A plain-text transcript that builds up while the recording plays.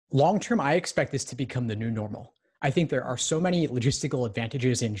Long term, I expect this to become the new normal. I think there are so many logistical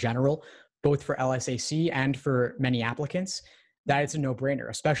advantages in general, both for LSAC and for many applicants, that it's a no brainer,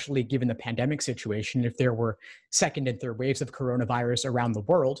 especially given the pandemic situation. If there were second and third waves of coronavirus around the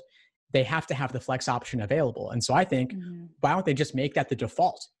world, they have to have the flex option available. And so I think, Mhm. why don't they just make that the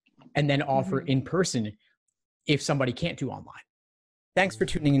default and then offer Mhm. in person if somebody can't do online? Thanks for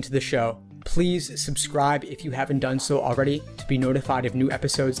tuning into the show. Please subscribe if you haven't done so already to be notified of new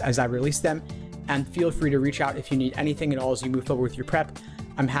episodes as I release them. And feel free to reach out if you need anything at all as you move forward with your prep.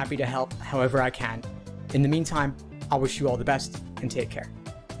 I'm happy to help however I can. In the meantime, I'll wish you all the best and take care.